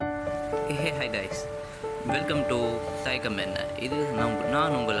Hi guys, welcome to தயக்கம் என்ன. இது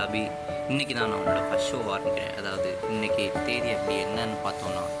நான் உங்கள் அபி. இன்றைக்கி நான் அவனோட ஃபஸ்ட் ஷோ ஆரம்பிக்கிறேன். அதாவது இன்றைக்கி தேதி அப்படி என்னன்னு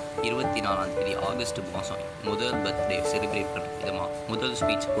பார்த்தோன்னா 24 ஆகஸ்ட் மாதம் முதல் பர்த்டே செலிப்ரேட் பண்ண விதமாக முதல்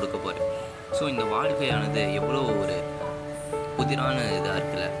ஸ்பீச் கொடுக்க போகிறேன். ஸோ இந்த வாழ்க்கையானது எவ்வளோ ஒரு புதிரான இதாக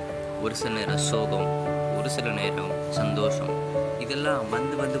இருக்குல்ல. ஒரு சில நேரம் சோகம், ஒரு சில நேரம் சந்தோஷம், இதெல்லாம்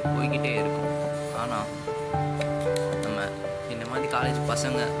வந்து போய்கிட்டே இருக்கும். ஆனால் இந்த மாதிரி காலேஜ்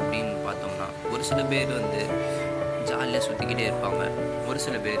பசங்க அப்படின்னு பார்த்தோம்னா ஒரு சில பேர் ஜாலியாக சுற்றிக்கிட்டே இருப்பாங்க, ஒரு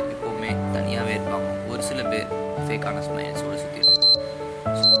சில பேர் எப்போவுமே தனியாகவே இருப்பாங்க, ஒரு சில பேர் ஃபேக்கான ஸ்மைல்ஸோடு சுற்றி.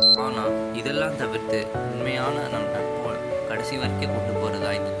 ஆனால் இதெல்லாம் தவிர்த்து உண்மையான நம்ம நட்போடு கடைசி வரைக்கும் கொண்டு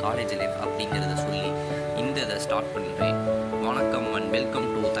போகிறதா இந்த காலேஜ் லைஃப் அப்படிங்கிறத சொல்லி இதை ஸ்டார்ட் பண்ணுறேன். வணக்கம் அண்ட் வெல்கம்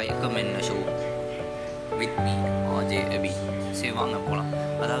டு தயக்கம் என்ன show with me AJ Abhi. சரி வாங்க போகலாம்.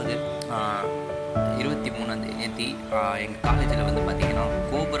 அதாவது 23 நேற்று எங்கள் காலேஜில் பார்த்திங்கன்னா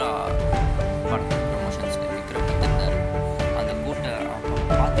கோப்ரா படத்துக்கு ப்ரமோஷன்ஸ்க்கு விக்ரம் இருந்தார். அந்த கூட்டம்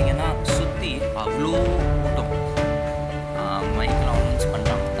பார்த்திங்கன்னா சுற்றி அவ்வளோ கூட்டம். மைக்கில் அனௌன்ஸ்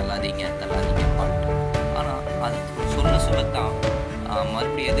பண்ணுறாங்க, தள்ளாதீங்க பாட்டு. ஆனால் அது சொல்லத்தான்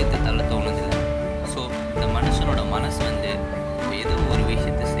மறுபடியும் எதிர்த்து தள்ள தோணுதில்லை. ஸோ இந்த மனுஷனோட மனசு ஏதோ ஒரு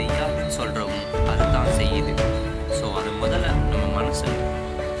விஷயத்தை செய்யாதுன்னு சொல்கிறோம், அதை தான் செய்யுது. ஸோ அது முதல்ல நம்ம மனசை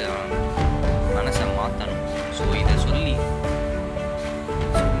மாற்றணும். ஸோ இதை சொல்லி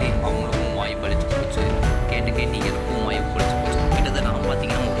அவங்களுக்கும் வாய் பழிச்சு போச்சு. கேட்டு எனக்கும் வாய் பழிச்சு போச்சு. கிட்டத்தட்ட நான்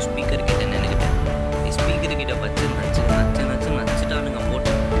பார்த்தீங்கன்னா ஒரு ஸ்பீக்கர் கிட்ட நினைக்கிட்டேன். ஸ்பீக்கர் கிட்ட வச்சு நச்சுட்டானுங்க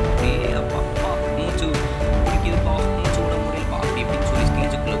போட்டு. அப்படியே அப்பா மூச்சு பிடிக்குதுப்பா, மூச்சு விட முடியலப்பா அப்படி இப்படின்னு சொல்லி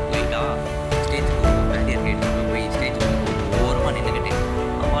ஸ்டேஜுக்குள்ளே போயிட்டா. ஸ்டேஜுக்கு பேரியர் கேட்டுக்குள்ளே போய் ஸ்டேஜுக்குள்ளே ஓரமாக நின்றுக்கிட்டேன்.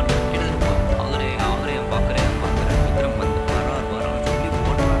 அவன் கிட்டத்தட்ட அவரே பார்க்குறேன் விக்ரம் வரான்னு சொல்லி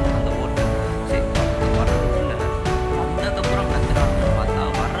போட்டுறாங்க. அந்த ஓட்டு சரி வர்றதுக்குள்ள அதுக்கப்புறம் கத்துறாங்க. பார்த்தா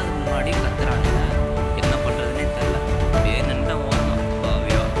வர்றதுக்கு முன்னாடி கத்துறாங்க. என்ன பண்ணுறதுனே தெரில. அப்படியே நின்று ஓரமாக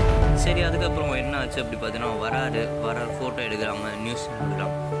சரி. அதுக்கப்புறம் என்ன ஆச்சு அப்படி பார்த்தீங்கன்னா வர ஃபோட்டோ எடுக்கிறாங்க, நியூஸ்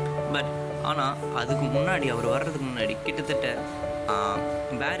எடுக்கிறாங்க. பட் ஆனால் அதுக்கு முன்னாடி அவர் வர்றதுக்கு முன்னாடி கிட்டத்தட்ட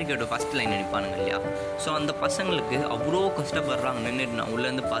பேரிகேடோட ஃபஸ்ட் லைன் நினைப்பானுங்க இல்லையா. ஸோ அந்த பசங்களுக்கு அவ்வளோ கஷ்டப்படுறாங்க. நின்றுட்டு நான்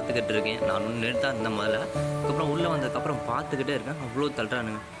உள்ளேருந்து பார்த்துக்கிட்டு இருக்கேன். நான் நின்று தான் இருந்தேன் முதல்ல. அதுக்கப்புறம் உள்ளே வந்ததுக்கப்புறம் பார்த்துக்கிட்டே இருக்கேன். அவ்வளோ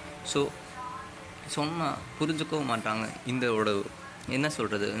தள்ளுறானுங்க. ஸோ சொன்னால் புரிஞ்சுக்கவும் மாட்டாங்க. என்ன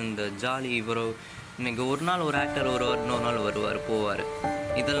சொல்கிறது, இந்த ஜாலி இன்றைக்கி ஒரு நாள் ஒரு ஆக்டர் வருவார், இன்னொரு நாள் வருவார் போவார்.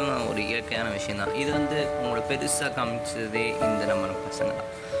 இதெல்லாம் ஒரு இயற்கையான விஷயந்தான். இது உங்களோட பெருசாக காமிச்சதே நம்ம பசங்க தான்.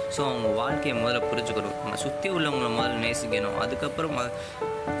 ஸோ அவங்க வாழ்க்கையை முதல்ல புரிஞ்சுக்கணும். நம்ம சுற்றி உள்ளவங்களை முதல்ல நேசிக்கணும். அதுக்கப்புறம்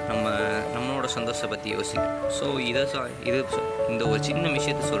நம்மளோட சந்தோஷத்தை பற்றி யோசிக்கணும். ஸோ இந்த ஒரு சின்ன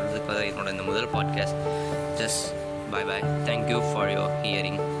விஷயத்தை சொல்கிறதுக்காக என்னோட இந்த முதல் podcast. Just bye. Thank you for your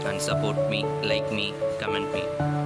hearing and support me, like me, comment me.